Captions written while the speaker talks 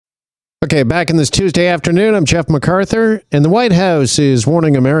Okay, back in this Tuesday afternoon, I'm Jeff MacArthur, and the White House is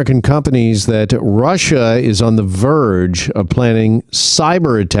warning American companies that Russia is on the verge of planning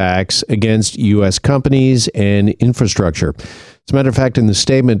cyber attacks against U.S. companies and infrastructure. As a matter of fact, in the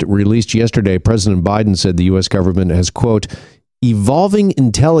statement released yesterday, President Biden said the U.S. government has, quote, evolving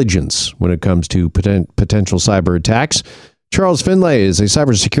intelligence when it comes to potential cyber attacks. Charles Finlay is a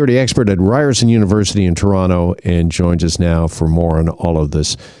cybersecurity expert at Ryerson University in Toronto and joins us now for more on all of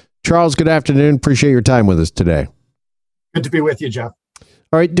this. Charles, good afternoon. Appreciate your time with us today. Good to be with you, Jeff.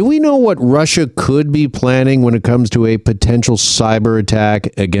 All right. Do we know what Russia could be planning when it comes to a potential cyber attack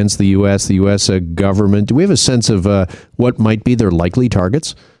against the U.S., government? Do we have a sense of what might be their likely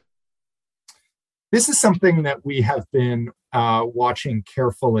targets? This is something that we have been watching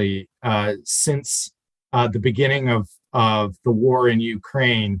carefully since the beginning of the war in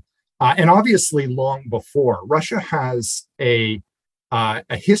Ukraine, and obviously long before. Russia has a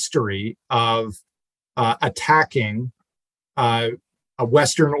history of attacking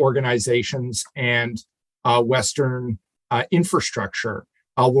Western organizations and Western infrastructure.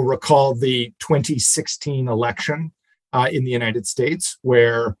 We'll recall the 2016 election in the United States,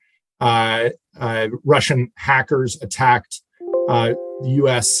 where Russian hackers attacked the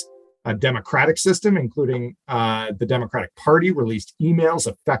U.S. Democratic system, including the Democratic Party, released emails,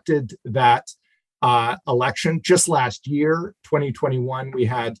 affected that election. Just last year, 2021, we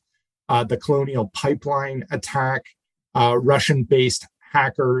had the Colonial Pipeline attack, Russian-based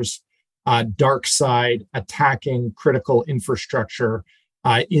hackers, dark side attacking critical infrastructure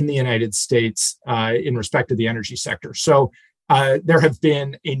in the United States in respect to the energy sector. So there have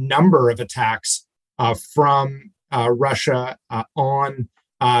been a number of attacks from Russia on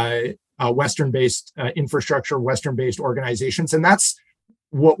Western-based infrastructure, Western-based organizations, and that's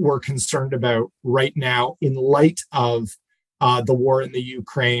what we're concerned about right now in light of the war in the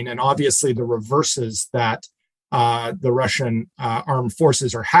Ukraine, and obviously the reverses that the Russian armed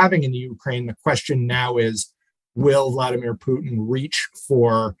forces are having in the Ukraine. The question now is, will Vladimir Putin reach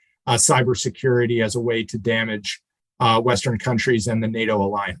for cybersecurity as a way to damage Western countries and the NATO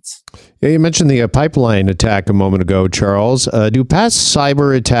alliance? Yeah, you mentioned the pipeline attack a moment ago, Charles. Do past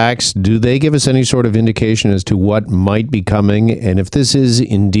cyber attacks, do they give us any sort of indication as to what might be coming? And if this is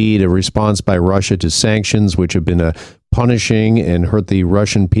indeed a response by Russia to sanctions, which have been punishing and hurt the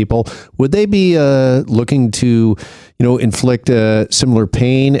Russian people, would they be looking to, inflict similar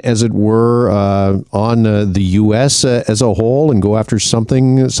pain, as it were, on the U.S. As a whole, and go after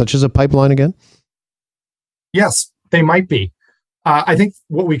something such as a pipeline again? Yes. They might be. I think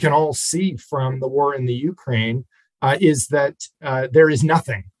what we can all see from the war in the Ukraine is that there is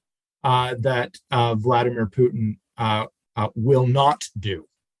nothing that Vladimir Putin will not do.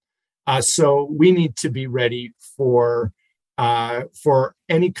 So we need to be ready for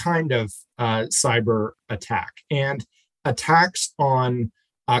any kind of cyber attack, and attacks on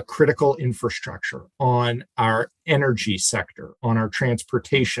critical infrastructure, on our energy sector, on our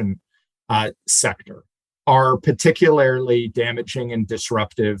transportation sector, are particularly damaging and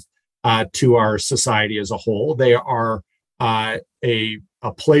disruptive to our society as a whole. They are a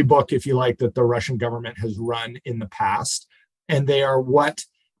playbook, if you like, that the Russian government has run in the past, and they are what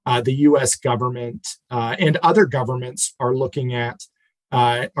the U.S. government and other governments are looking at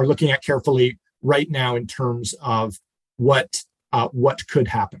carefully right now in terms of what could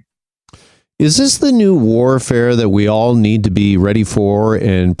happen. Is this the new warfare that we all need to be ready for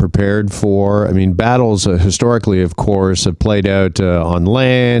and prepared for? I mean, battles historically, of course, have played out on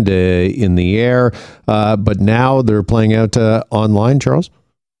land, in the air, but now they're playing out online, Charles?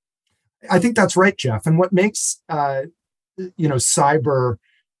 I think that's right, Jeff. And what makes cyber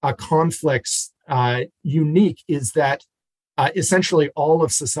conflicts unique is that essentially all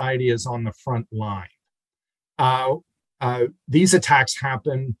of society is on the front line. These attacks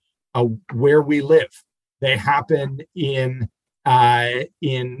happen where we live. They happen in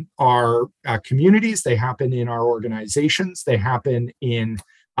our communities. They happen in our organizations. They happen in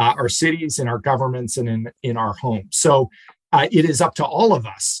our cities, in our governments, and in our homes. So it is up to all of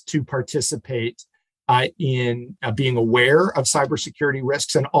us to participate in being aware of cybersecurity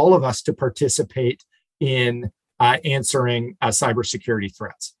risks, and all of us to participate in answering cybersecurity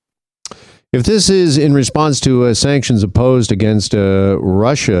threats. If this is in response to sanctions imposed against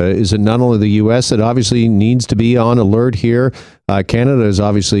Russia, is it not only the U.S. that obviously needs to be on alert here? Canada has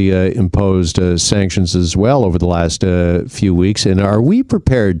obviously imposed sanctions as well over the last few weeks. And are we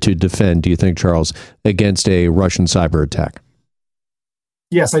prepared to defend, do you think, Charles, against a Russian cyber attack?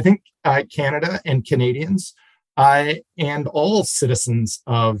 Yes, I think Canada and Canadians and all citizens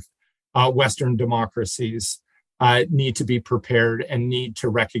of Western democracies need to be prepared and need to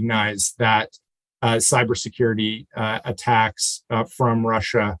recognize that cybersecurity attacks from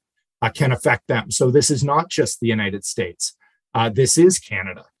Russia can affect them. So this is not just the United States. This is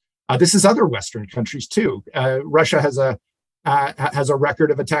Canada. This is other Western countries too. Russia has a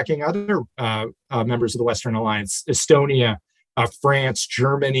record of attacking other members of the Western Alliance: Estonia, France,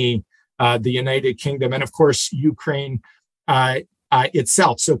 Germany, the United Kingdom, and of course Ukraine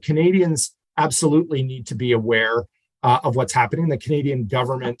itself. So Canadians absolutely need to be aware of what's happening. The Canadian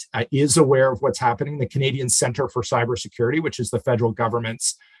government is aware of what's happening. The Canadian Centre for Cybersecurity, which is the federal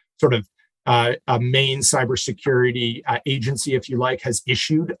government's sort of a main cybersecurity agency, if you like, has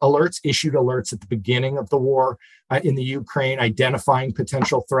issued alerts at the beginning of the war in the Ukraine, identifying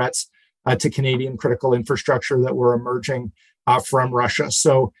potential threats to Canadian critical infrastructure that were emerging from Russia.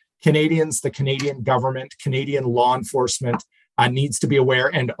 So Canadians, the Canadian government, Canadian law enforcement needs to be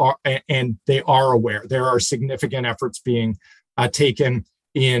aware, and they are aware. There are significant efforts being taken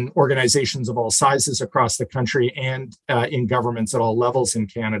in organizations of all sizes across the country and in governments at all levels in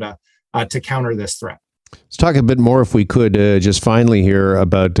Canada to counter this threat. Let's talk a bit more, if we could, just finally here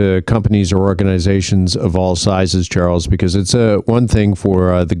about companies or organizations of all sizes, Charles, because it's one thing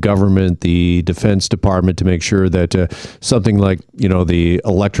for the government, the Defense Department, to make sure that something like, the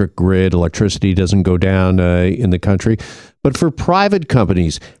electric grid, electricity doesn't go down in the country. But for private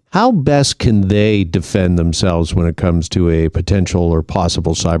companies, how best can they defend themselves when it comes to a potential or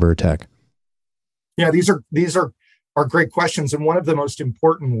possible cyber attack? Yeah, these are great questions, and one of the most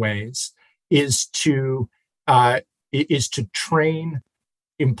important ways is to train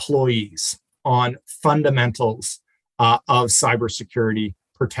employees on fundamentals of cybersecurity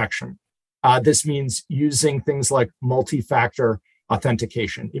protection. This means using things like multi-factor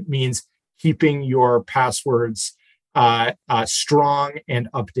authentication. It means keeping your passwords strong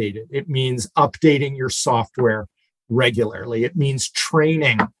and updated. It means updating your software regularly. It means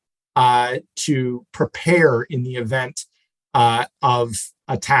training to prepare in the event of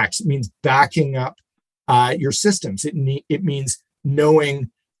attacks. It means backing up your systems. It means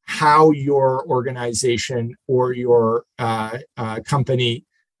knowing how your organization or your company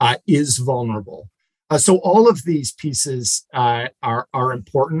is vulnerable. So all of these pieces are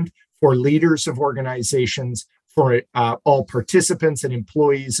important for leaders of organizations, for all participants and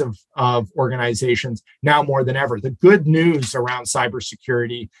employees of organizations, now more than ever. The good news around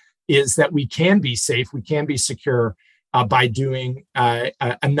cybersecurity is that we can be safe, we can be secure by doing a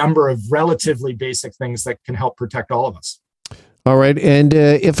number of relatively basic things that can help protect all of us. All right. And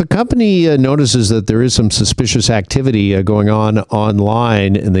if a company notices that there is some suspicious activity going on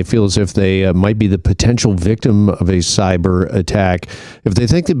online and they feel as if they might be the potential victim of a cyber attack, if they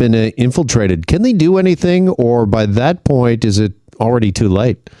think they've been infiltrated, can they do anything? Or by that point, is it already too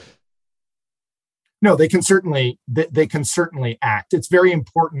late? No, they can certainly act. It's very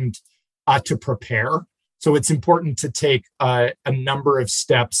important to prepare. So it's important to take a number of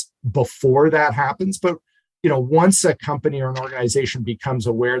steps before that happens. But once a company or an organization becomes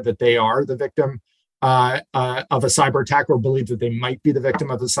aware that they are the victim of a cyber attack, or believe that they might be the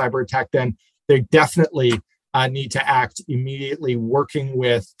victim of a cyber attack, then they definitely need to act immediately, working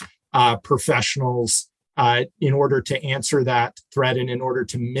with professionals in order to answer that threat and in order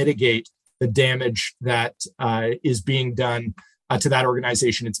to mitigate the damage that is being done to that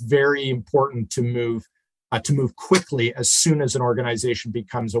organization. It's very important to move quickly as soon as an organization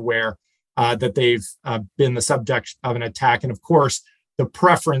becomes aware that they've been the subject of an attack. And of course, the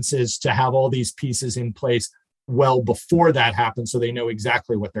preference is to have all these pieces in place well before that happens, so they know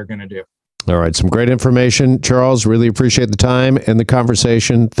exactly what they're going to do. All right. Some great information, Charles. Really appreciate the time and the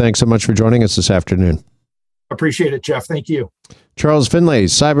conversation. Thanks so much for joining us this afternoon. Appreciate it, Jeff. Thank you. Charles Finlay,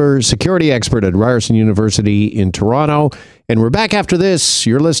 cybersecurity expert at Ryerson University in Toronto. And we're back after this.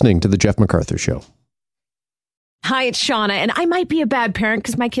 You're listening to The Jeff MacArthur Show. Hi, it's Shauna, and I might be a bad parent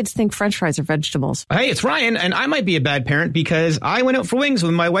because my kids think French fries are vegetables. Hey, it's Ryan, and I might be a bad parent because I went out for wings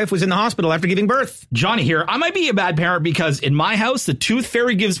when my wife was in the hospital after giving birth. Johnny here. I might be a bad parent because in my house, the tooth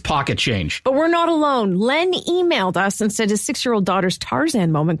fairy gives pocket change. But we're not alone. Len emailed us and said his 6-year-old daughter's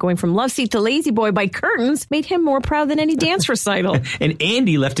Tarzan moment going from love seat to lazy boy by curtains made him more proud than any dance recital. And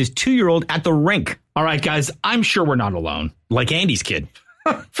Andy left his 2-year-old at the rink. All right, guys, I'm sure we're not alone. Like Andy's kid.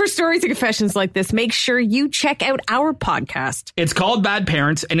 For stories and confessions like this, make sure you check out our podcast. It's called Bad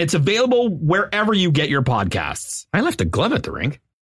Parents, and it's available wherever you get your podcasts. I left a glove at the rink.